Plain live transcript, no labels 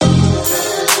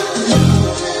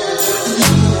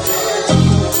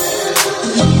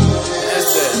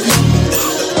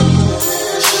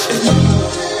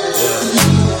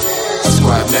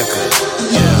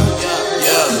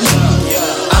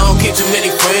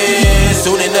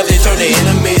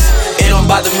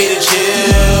bother me to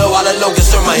chill while the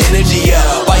locusts serve my energy, yeah.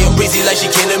 Buy your breezy like she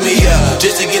kidding me, yeah.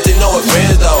 Just to get to know her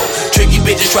friends, though. Tricky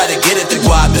bitches try to get at the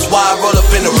guap. That's why I roll up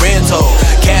in the rental.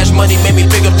 Cash money made me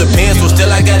pick up the pencil.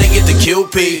 Still I gotta get the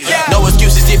QP. No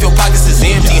excuses if your pockets is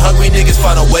empty. Hungry niggas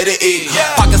find a way to eat.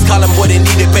 Pockets call them boy, they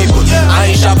needed paper. I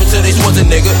ain't shopping till they swans a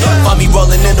nigga. Find me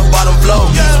rolling in the bottom flow.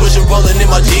 Switching rolling in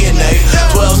my DNA.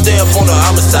 12 stay up on the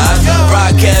homicide.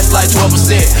 Broadcast like 12%.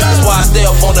 That's why I stay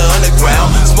up on the underground.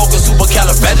 Smoking super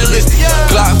califragilistic.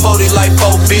 Glock 40 like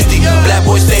 450. Black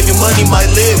boy saving money might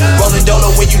live. Rolling dollar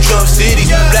when you jump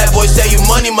cities. Black boy say you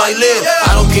money might live.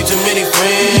 I don't keep too many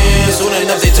friends. Soon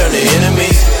enough they turn to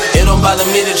enemies. It don't bother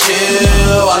me to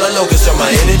chill while the locusts serve my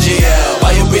energy, yeah.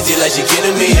 Why you busy like she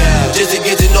kidding me, yeah. Just to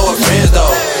get to know her friends,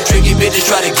 though. Tricky bitches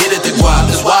try to get at the guap.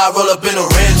 That's why I roll up in a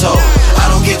rental. I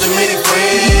don't get too many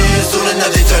friends. Soon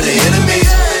enough they turn to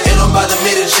enemies. It don't bother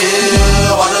me to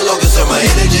chill while the locusts serve my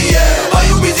energy, yeah. Why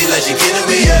you busy like she kidding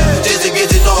me, yeah. Just to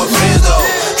get to know her friends, though.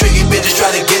 Tricky bitches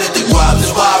try to get at the guap.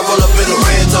 That's why I roll up in a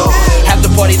rental. Half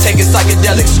the party taking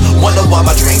psychedelics. Wonder why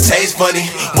my drink tastes funny.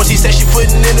 When she said she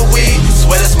putting in the weed,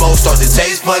 swear the smoke starts to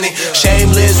taste funny.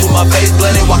 Shameless with my face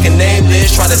blooded, walking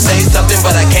nameless. Try to say something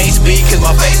but I can't speak cause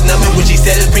my face numbing. When she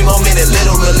said it's primo minute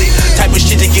literally. Type of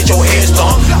shit to get your hair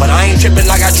stomped. But I ain't tripping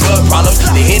like I drug problems.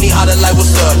 The Henny hotter like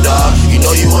what's up dog. You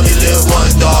know you only live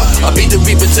once dog. I beat the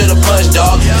reaper to the punch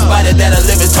dog. In spite of that I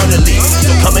live eternally.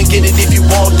 So come and get it if you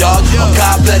want dog. I'm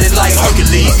God blooded like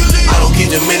Hercules. I don't keep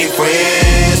too many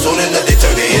friends. Soon enough they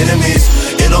turn to enemies.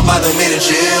 It don't bother me to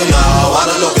chill, no. Why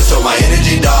the locusts serve my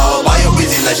energy, dog? Why you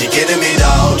busy like she kidding me,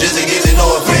 dog? Just to get to know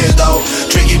her friends, dog.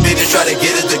 Tricky bitches try to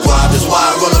get at the